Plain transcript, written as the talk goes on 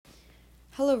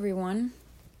Hello everyone,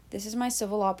 this is my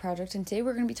civil law project and today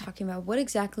we're going to be talking about what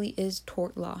exactly is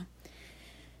tort law.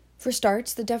 For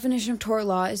starts, the definition of tort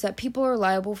law is that people are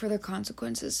liable for their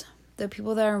consequences. The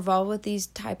people that are involved with these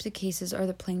types of cases are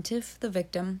the plaintiff, the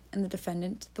victim, and the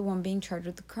defendant, the one being charged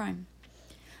with the crime.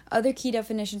 Other key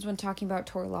definitions when talking about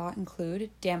tort law include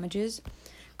damages,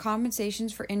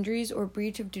 compensations for injuries or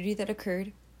breach of duty that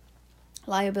occurred,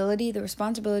 liability, the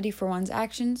responsibility for one's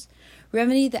actions,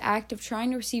 remedy, the act of trying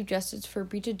to receive justice for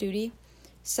breach of duty,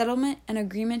 settlement, an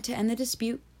agreement to end the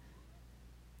dispute,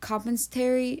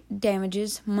 compensatory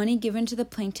damages, money given to the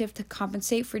plaintiff to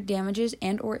compensate for damages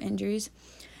and or injuries,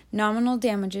 nominal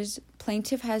damages,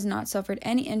 plaintiff has not suffered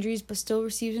any injuries but still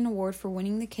receives an award for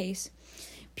winning the case,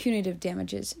 punitive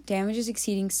damages, damages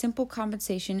exceeding simple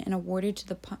compensation and awarded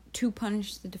to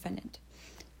punish the defendant.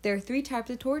 There are three types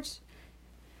of torts.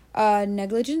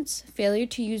 Negligence, failure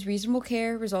to use reasonable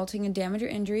care resulting in damage or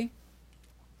injury.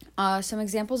 Some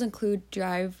examples include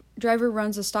driver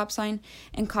runs a stop sign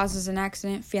and causes an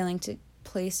accident, failing to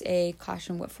place a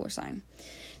caution whip floor sign.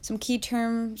 Some key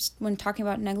terms when talking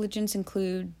about negligence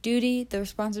include duty, the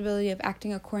responsibility of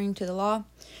acting according to the law,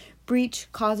 breach,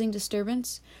 causing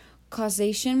disturbance,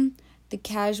 causation, the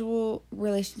causal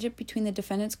relationship between the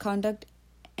defendant's conduct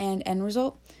and end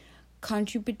result,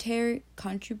 contributory,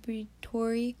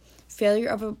 failure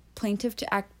of a plaintiff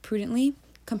to act prudently,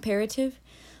 comparative,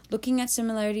 looking at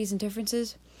similarities and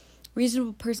differences,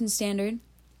 reasonable person standard,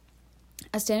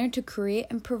 a standard to create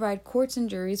and provide courts and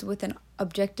juries with an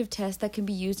objective test that can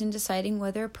be used in deciding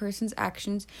whether a person's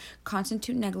actions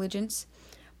constitute negligence,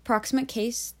 proximate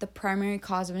case, the primary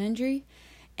cause of an injury,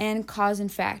 and cause in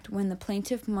fact, when the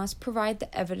plaintiff must provide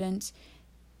the evidence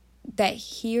that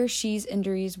he or she's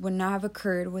injuries would not have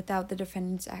occurred without the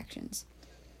defendant's actions.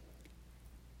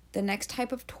 The next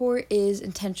type of tort is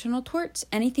intentional torts,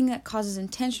 anything that causes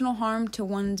intentional harm to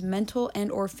one's mental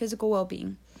and or physical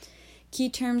well-being. Key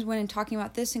terms when talking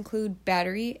about this include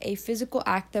battery, a physical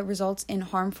act that results in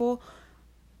harmful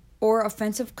or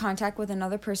offensive contact with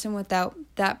another person without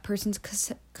that person's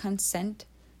consent.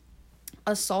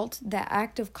 Assault, the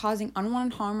act of causing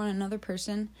unwanted harm on another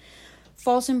person.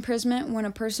 False imprisonment, when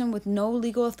a person with no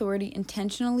legal authority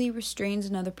intentionally restrains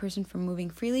another person from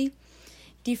moving freely.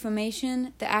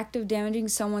 Defamation, the act of damaging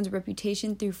someone's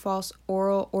reputation through false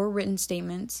oral or written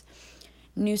statements.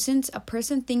 Nuisance, a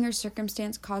person, thing, or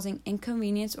circumstance causing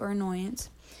inconvenience or annoyance.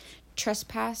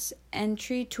 Trespass,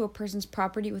 entry to a person's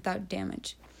property without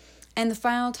damage. And the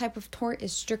final type of tort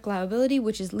is strict liability,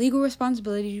 which is legal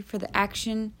responsibility for the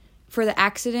accident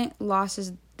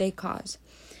losses they cause.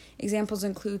 Examples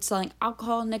include selling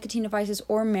alcohol, nicotine devices,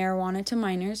 or marijuana to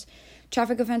minors,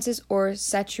 traffic offenses, or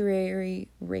statutory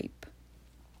rape.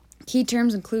 Key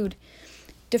terms include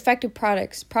defective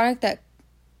products, product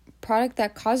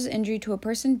that causes injury to a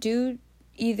person due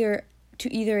either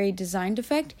a design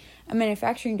defect, a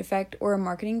manufacturing defect, or a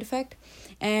marketing defect,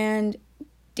 and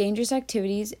dangerous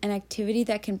activities, an activity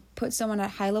that can put someone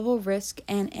at high level of risk,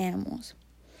 and animals.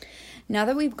 Now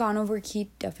that we've gone over key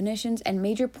definitions and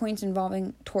major points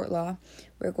involving tort law,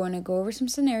 we're going to go over some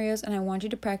scenarios, and I want you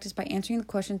to practice by answering the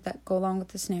questions that go along with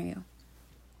the scenario.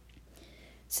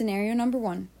 Scenario number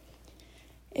 1.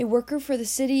 A worker for the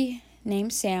city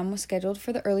named Sam was scheduled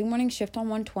for the early morning shift on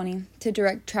 120 to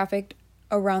direct traffic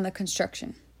around the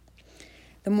construction.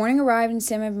 The morning arrived and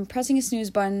Sam had been pressing a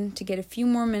snooze button to get a few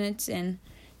more minutes in,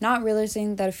 not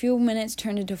realizing that a few minutes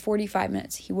turned into 45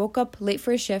 minutes. He woke up late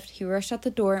for his shift, he rushed out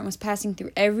the door and was passing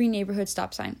through every neighborhood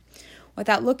stop sign.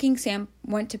 Without looking, Sam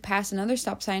went to pass another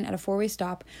stop sign at a four-way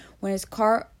stop when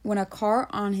a car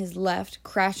on his left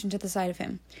crashed into the side of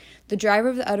him. The driver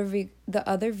of the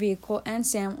other vehicle and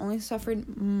Sam only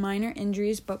suffered minor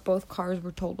injuries, but both cars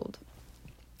were totaled.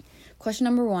 Question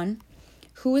number 1.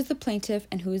 Who is the plaintiff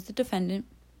and who is the defendant?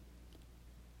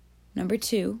 Number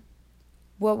 2.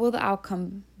 What will the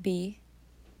outcome be?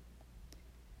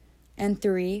 And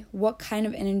 3. What kind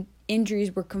of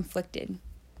injuries were conflicted?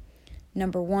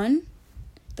 Number 1.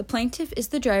 The plaintiff is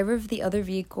the driver of the other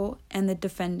vehicle and the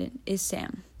defendant is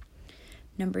Sam.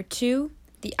 Number 2.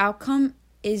 The outcome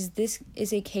is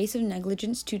a case of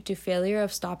negligence due to failure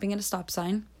of stopping at a stop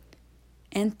sign.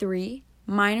 And 3.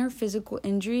 Minor physical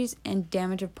injuries and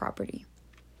damage of property.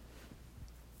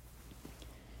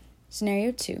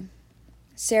 Scenario 2.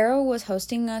 Sarah was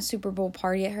hosting a Super Bowl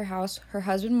party at her house. Her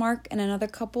husband, Mark, and another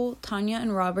couple, Tanya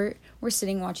and Robert, were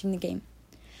sitting watching the game.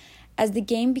 As the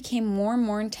game became more and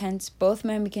more intense, both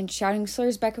men began shouting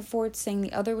slurs back and forth, saying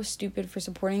the other was stupid for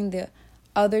supporting the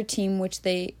other team, which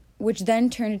then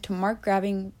turned into Mark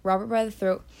grabbing Robert by the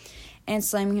throat and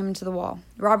slamming him into the wall.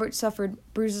 Robert suffered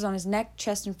bruises on his neck,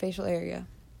 chest, and facial area.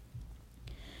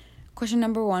 Question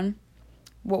number 1.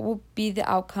 what will be the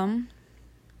outcome?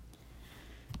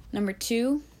 Number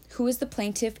 2, who is the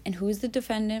plaintiff and who is the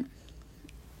defendant?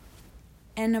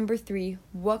 And number 3,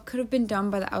 what could have been done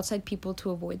by the outside people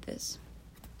to avoid this?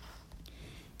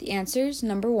 The answers: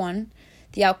 number 1,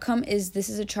 the outcome is this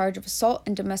is a charge of assault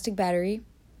and domestic battery.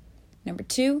 Number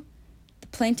 2, the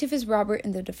plaintiff is Robert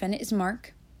and the defendant is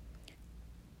Mark.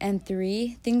 And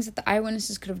 3, things that the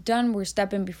eyewitnesses could have done were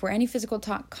step in before any physical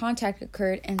contact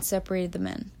occurred and separated the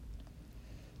men.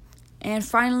 And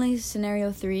finally,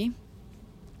 scenario 3.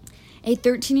 A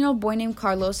 13-year-old boy named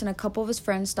Carlos and a couple of his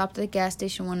friends stopped at a gas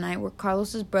station one night where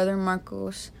Carlos's brother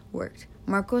Marcos worked.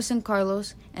 Marcos told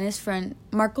Carlos and his friends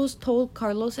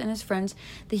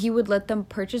that he would let them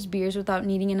purchase beers without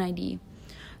needing an ID.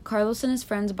 Carlos and his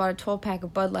friends bought a 12-pack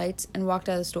of Bud Lights and walked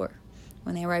out of the store.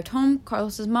 When they arrived home,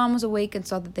 Carlos's mom was awake and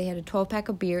saw that they had a 12-pack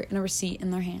of beer and a receipt in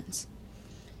their hands.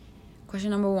 Question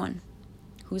number 1.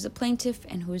 Who is the plaintiff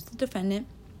and who is the defendant?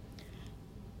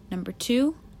 Number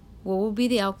 2, what will be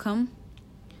the outcome?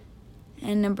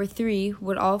 And number 3,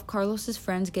 would all of Carlos's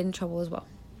friends get in trouble as well?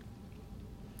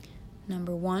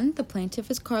 Number 1, the plaintiff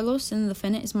is Carlos and the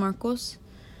defendant is Marcos.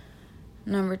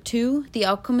 Number 2, the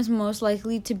outcome is most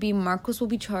likely to be Marcos will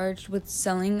be charged with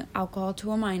selling alcohol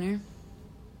to a minor,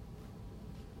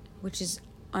 which is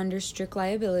under strict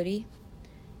liability.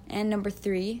 And number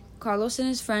 3, Carlos and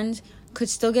his friends could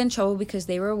still get in trouble because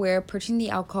they were aware of purchasing the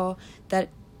alcohol, that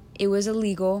it was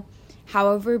illegal.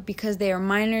 However, because they are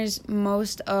minors,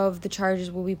 most of the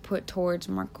charges will be put towards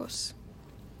Marcos.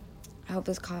 I hope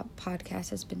this podcast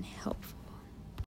has been helpful.